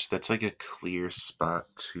bench, that's like a clear spot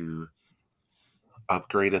to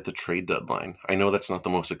upgrade at the trade deadline. I know that's not the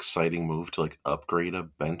most exciting move to like upgrade a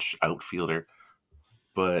bench outfielder,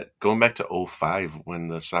 but going back to '05 when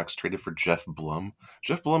the Sox traded for Jeff Blum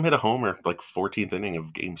hit a homer like 14th inning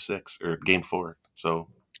of Game 6 or Game 4. So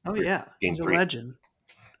Oh yeah, Game he's a 3. legend.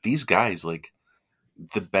 These guys, like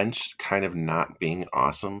the bench kind of not being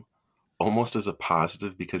awesome almost as a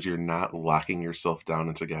positive because you're not locking yourself down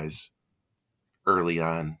into guys early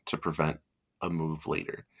on to prevent a move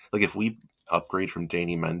later. Like if we upgrade from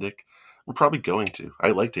Danny Mendick, we're probably going to.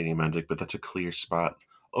 I like Danny Mendick, but that's a clear spot.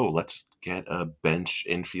 Oh, let's get a bench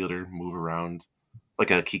infielder, move around,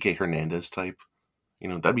 like a Kike Hernandez type.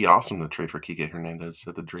 That'd be awesome to trade for Kike Hernandez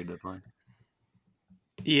at the trade deadline.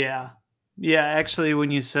 Yeah. Yeah, actually,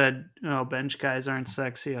 when you said, bench guys aren't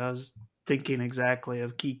sexy, I was thinking exactly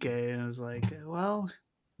of Kike, and I was like, well,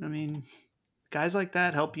 I mean, guys like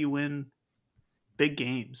that help you win big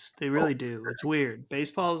games. They really do. It's weird.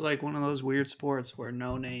 Baseball is like one of those weird sports where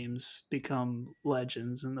no names become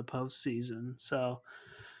legends in the postseason. So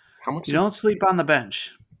How much? you don't sleep on the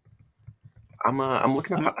bench. I'm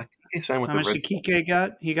looking How, up. Kike signed with how the much Red did Kike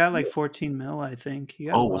got? He got like 14 mil, I think. He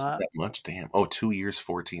got a Oh, was it lot. that much? Damn. Oh, 2 years,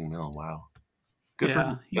 14 mil. Wow. Good for him.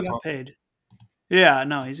 Yeah, he That's got awesome. paid. Yeah,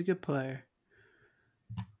 no, he's a good player.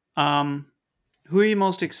 Who are you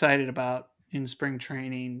most excited about in spring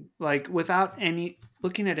training? Like without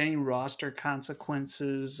looking at any roster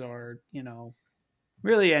consequences or,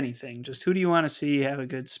 really anything. Just who do you want to see have a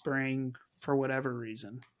good spring for whatever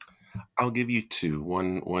reason? I'll give you two.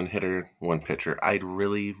 One hitter, one pitcher. I'd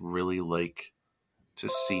really, really like to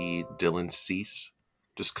see Dylan Cease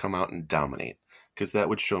just come out and dominate because that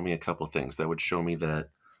would show me a couple things. That would show me that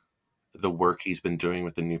the work he's been doing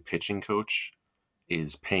with the new pitching coach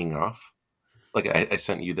is paying off. Like I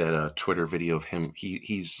sent you that Twitter video of him.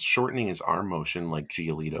 He's shortening his arm motion like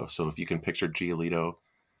Giolito. So if you can picture Giolito,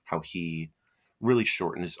 how he really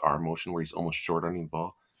shortened his arm motion where he's almost short on the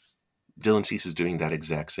ball, Dylan Cease is doing that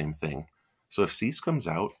exact same thing. So if Cease comes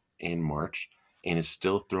out in March and is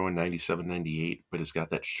still throwing 97, 98, but has got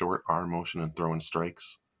that short arm motion and throwing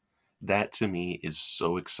strikes, that to me is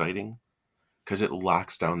so exciting because it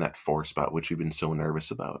locks down that 4 spot, which we've been so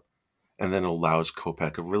nervous about, and then allows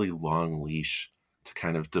Kopech a really long leash to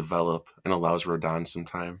kind of develop and allows Rodon some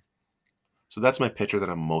time. So that's my pitcher that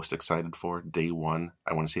I'm most excited for day one.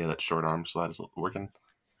 I want to see how that short arm slot is working.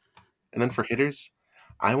 And then for hitters,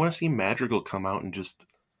 I want to see Madrigal come out and just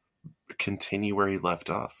continue where he left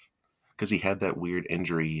off because he had that weird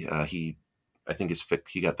injury. I think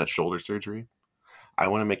he got that shoulder surgery. I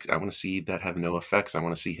want to see that have no effects. I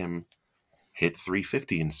want to see him hit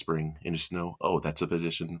 350 in spring and just know, oh, that's a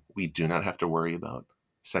position we do not have to worry about.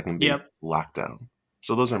 Second base lockdown.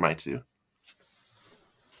 So those are my two.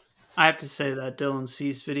 I have to say that Dylan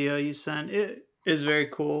Cease video you sent, it is very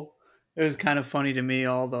cool. It was kind of funny to me,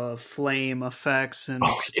 all the flame effects and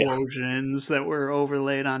explosions that were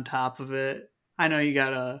overlaid on top of it. I know you got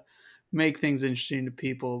to make things interesting to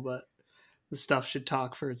people, but the stuff should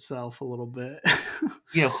talk for itself a little bit.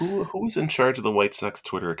 Yeah, who was in charge of the White Sox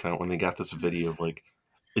Twitter account when they got this video of like,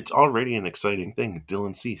 it's already an exciting thing.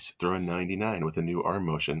 Dylan Cease throwing 99 with a new arm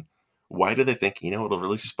motion. Why do they think, it'll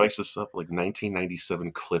really spice this up like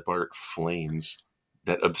 1997 clip art flames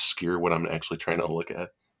that obscure what I'm actually trying to look at?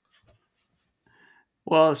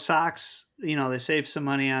 Well, the Sox, they saved some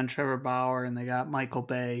money on Trevor Bauer and they got Michael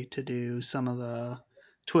Bay to do some of the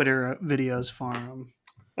Twitter videos for him.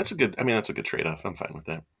 That's a good trade-off. I'm fine with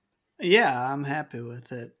that. Yeah, I'm happy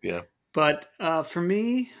with it. Yeah. But for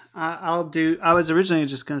me, I was originally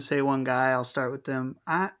just going to say one guy. I'll start with them.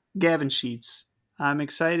 Gavin Sheets. I'm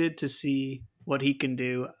excited to see what he can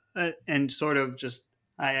do. And sort of just,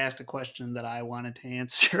 I asked a question that I wanted to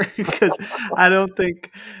answer because I don't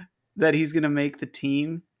think that he's going to make the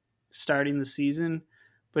team starting the season.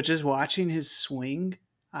 But just watching his swing,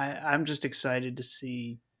 I'm just excited to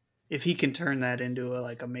see if he can turn that into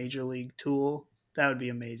a major league tool. That would be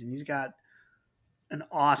amazing. He's got an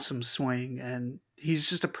awesome swing, and he's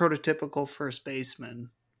just a prototypical first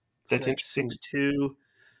baseman. That's like interesting. 6'2",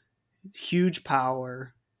 huge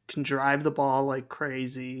power, can drive the ball like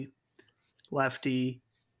crazy, lefty.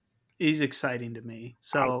 he's exciting to me. I,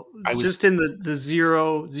 So I was just in the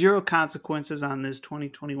zero consequences on this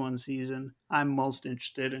 2021 season, I'm most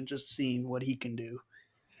interested in just seeing what he can do.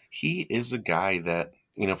 he is a guy that,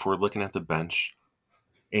 if we're looking at the bench,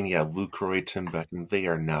 and yeah, Luke Roy, Tim Beckham, they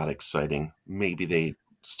are not exciting. Maybe they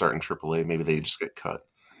start in AAA, maybe they just get cut.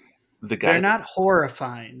 The They're guy that not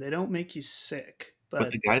horrifying. They don't make you sick,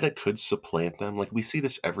 But the but guy that could supplant them, like we see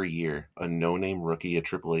this every year, a no-name rookie, a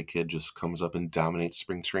AAA kid just comes up and dominates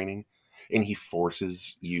spring training, and he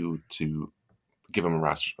forces you to give him a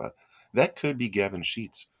roster spot. That could be Gavin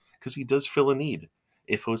Sheets, because he does fill a need.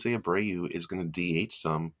 If Jose Abreu is going to DH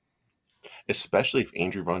some, especially if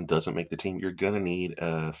Andrew Vaughn doesn't make the team, you're going to need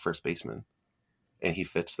a first baseman, and he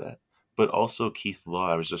fits that. But also Keith Law,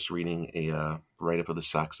 I was just reading a write-up of the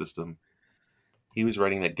Sox system. He was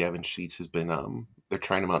writing that Gavin Sheets has been they're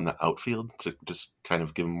trying him out in the outfield to just kind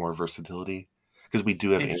of give him more versatility. Because we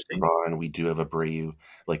do have Andrew interesting. Vaughn, we do have Abreu.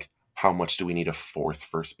 Like, how much do we need a fourth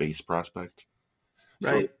first base prospect?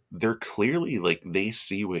 So Right. they're clearly like they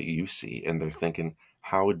see what you see, and they're thinking,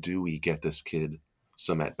 how do we get this kid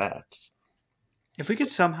some at bats? If we could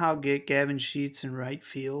somehow get Gavin Sheets in right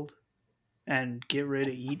field and get rid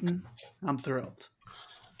of Eaton, I'm thrilled.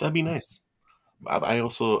 That'd be nice.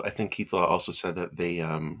 I think Keith Law also said that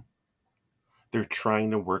they're trying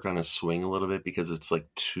to work on his swing a little bit because it's like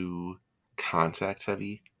too contact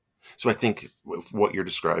heavy. So I think what you're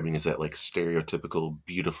describing is that like stereotypical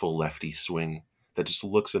beautiful lefty swing that just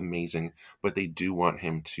looks amazing, but they do want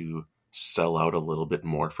him to sell out a little bit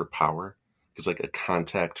more for power because like a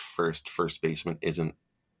contact first baseman isn't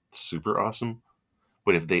super awesome,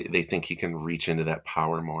 but if they think he can reach into that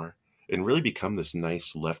power more and really become this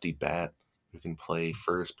nice lefty bat who can play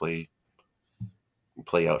first, play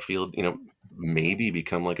outfield, maybe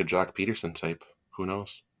become like a Jock Peterson type. Who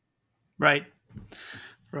knows? Right.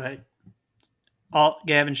 Right. All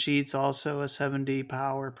Gavin Sheets also a 70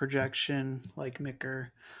 power projection like Micker.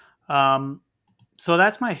 Um, so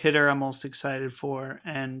that's my hitter I'm most excited for.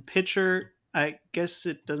 And pitcher, I guess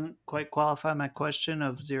it doesn't quite qualify my question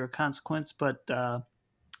of zero consequence, but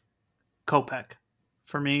Kopech.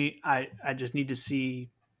 For me, I just need to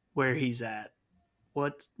see where he's at.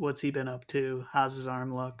 What's he been up to? How's his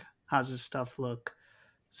arm look? How's his stuff look?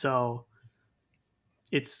 So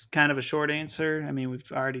it's kind of a short answer. I mean,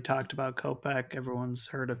 we've already talked about Kopech. Everyone's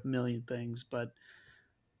heard of a million things, but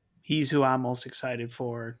he's who I'm most excited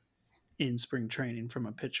for in spring training from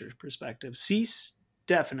a pitcher's perspective. Cease,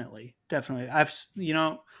 definitely. I've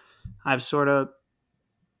sort of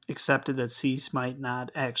accepted that Cease might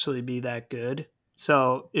not actually be that good.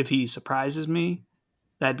 So if he surprises me,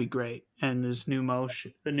 that'd be great. And this new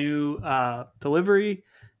motion, the new delivery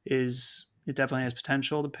it definitely has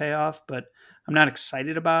potential to pay off, but I'm not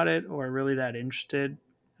excited about it or really that interested.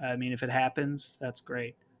 I mean, if it happens, that's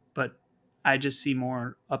great. But I just see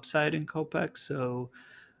more upside in Kopech, so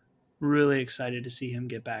really excited to see him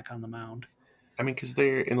get back on the mound. I mean, because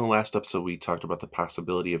there in the last episode we talked about the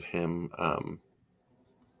possibility of him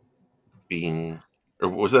being, or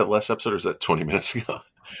was that last episode or was that 20 minutes ago?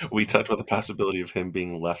 We talked about the possibility of him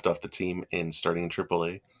being left off the team and starting in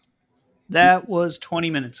AAA. That was 20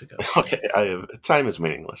 minutes ago. Okay, time is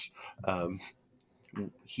meaningless. Um,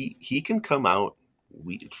 he can come out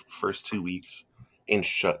first 2 weeks and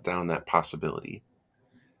shut down that possibility.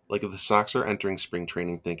 Like if the Sox are entering spring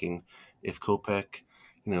training thinking, if Kopech,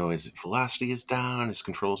 his velocity is down, his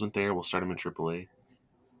control isn't there, we'll start him in AAA.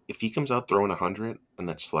 If he comes out throwing 100 and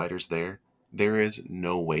that slider's there is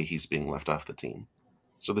no way he's being left off the team.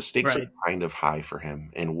 So the stakes Right. are kind of high for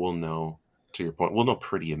him, and we'll know, to your point, we'll know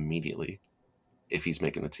pretty immediately if he's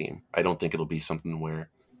making the team. I don't think it'll be something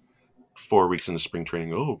where 4 weeks into spring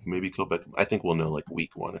training, oh, maybe Kopech. I think we'll know like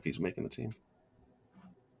week 1 if he's making the team.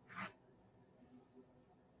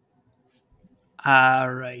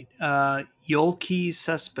 All right. Yolki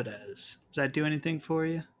Cespedes. Does that do anything for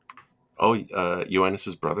you? Oh,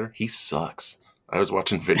 Ioannis' brother, he sucks. I was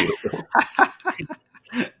watching video.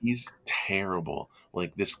 He's terrible.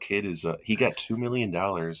 Like this kid is, he got $2 million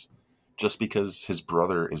just because his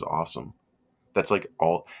brother is awesome. That's like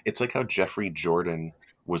all. It's like how Jeffrey Jordan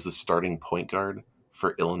was the starting point guard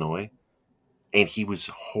for Illinois, and he was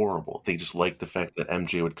horrible. They just liked the fact that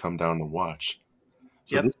MJ would come down to watch.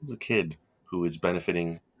 So Yep. this is a kid who is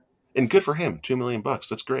benefiting, and good for him. $2 million.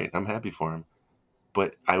 That's great. I'm happy for him.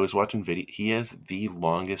 But I was watching video. He has the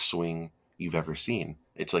longest swing you've ever seen.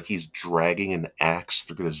 It's like he's dragging an axe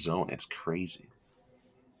through the zone. It's crazy.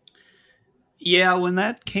 Yeah, when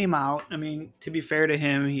that came out, I mean, to be fair to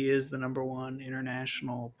him, he is the number one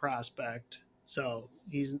international prospect. So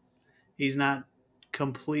he's not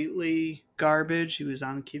completely garbage. He was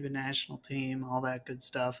on the Cuban national team, all that good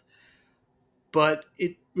stuff. But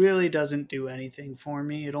it really doesn't do anything for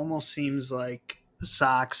me. It almost seems like the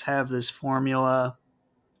Sox have this formula.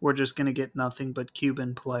 We're just going to get nothing but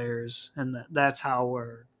Cuban players, and that's how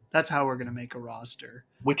we're going to make a roster.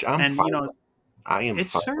 Which I'm and fine you know, with. I am it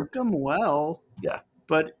fine served them well. Yeah.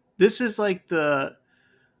 But this is like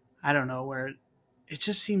I don't know, where it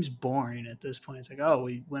just seems boring at this point. It's like, oh,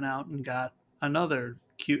 we went out and got another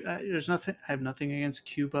there's nothing. I have nothing against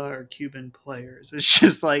Cuba or Cuban players. It's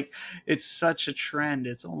just like it's such a trend.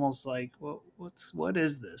 It's almost like, well, what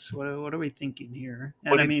is this? What are we thinking here?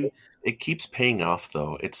 And But I mean, it keeps paying off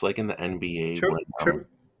though. It's like in the NBA True, when true.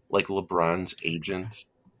 like LeBron's agent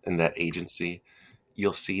and that agency,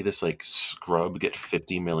 you'll see this like scrub get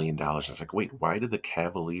 $50 million. It's like, wait, why did the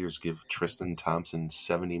Cavaliers give Tristan Thompson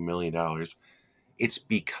 $70 million? It's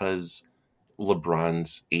because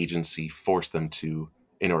LeBron's agency forced them to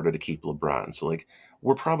in order to keep LeBron. So like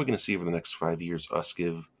we're probably going to see over the next 5 years us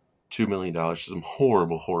give $2 million to some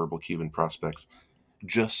horrible, horrible Cuban prospects,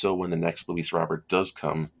 just so when the next Luis Robert does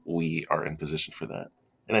come, we are in position for that.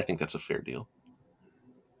 And I think that's a fair deal.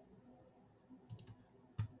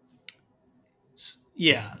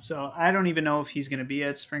 Yeah, so I don't even know if he's going to be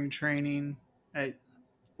at spring training.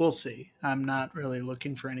 We'll see. I'm not really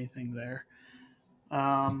looking for anything there.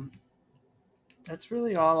 That's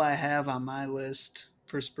really all I have on my list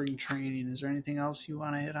for spring training. Is there anything else you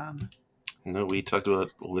want to hit on? No, we talked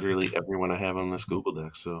about literally everyone I have on this Google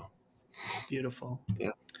Doc, so. Beautiful.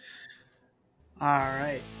 Yeah. All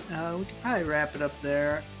right. We could probably wrap it up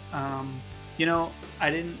there. You know,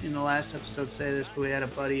 I didn't in the last episode say this, but we had a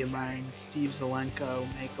buddy of mine, Steve Zelenko,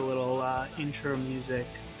 make a little intro music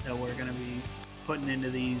that we're going to be putting into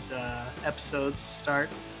these episodes to start.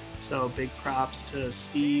 So big props to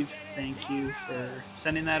Steve. Thank you for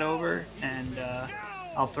sending that over. And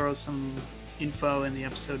I'll throw some info in the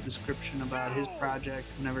episode description about his project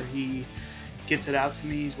whenever he gets it out to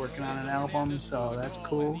me. He's working on an album, so that's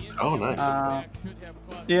cool. Oh, nice.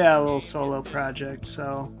 Yeah, a little solo project.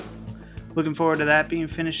 So looking forward to that being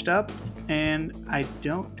finished up. And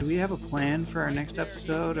do we have a plan for our next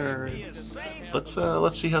episode, or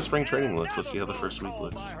let's see how spring training looks. Let's see how the first week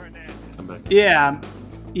looks. Come back.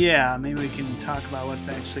 Yeah, maybe we can talk about what's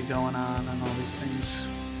actually going on and all these things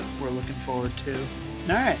we're looking forward to.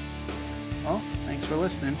 All right. Well, thanks for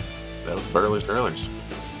listening. That was Burlers Hurlers.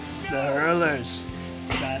 The Hurlers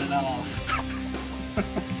signing off.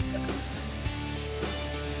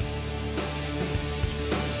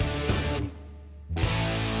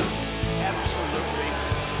 Absolutely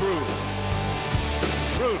brutal.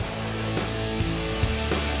 Brutal.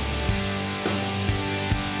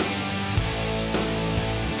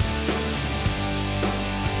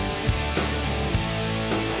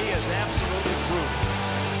 He is absolutely brutal.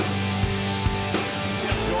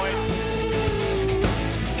 Jim Joyce.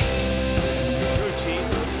 Rucci.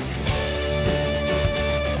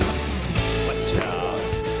 What job.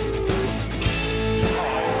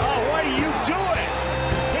 Oh, what are you doing?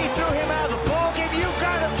 He threw him out of the ballgame. You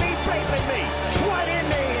gotta be raping me. What in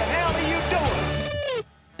the hell are you doing?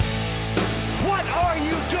 What are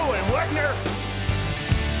you doing, Wagner?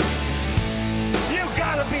 You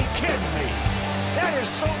gotta be kidding me. That is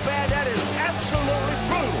so bad. That is absolutely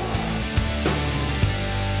brutal.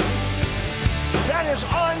 That is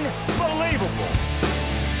unbelievable.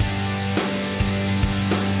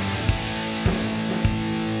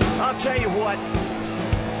 I'll tell you what.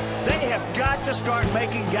 They have got to start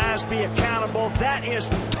making guys be accountable. That is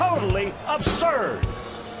totally absurd.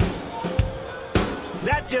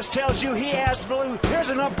 That just tells you here's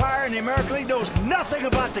an umpire in the American League knows nothing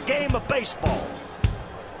about the game of baseball.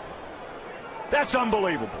 That's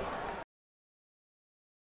unbelievable.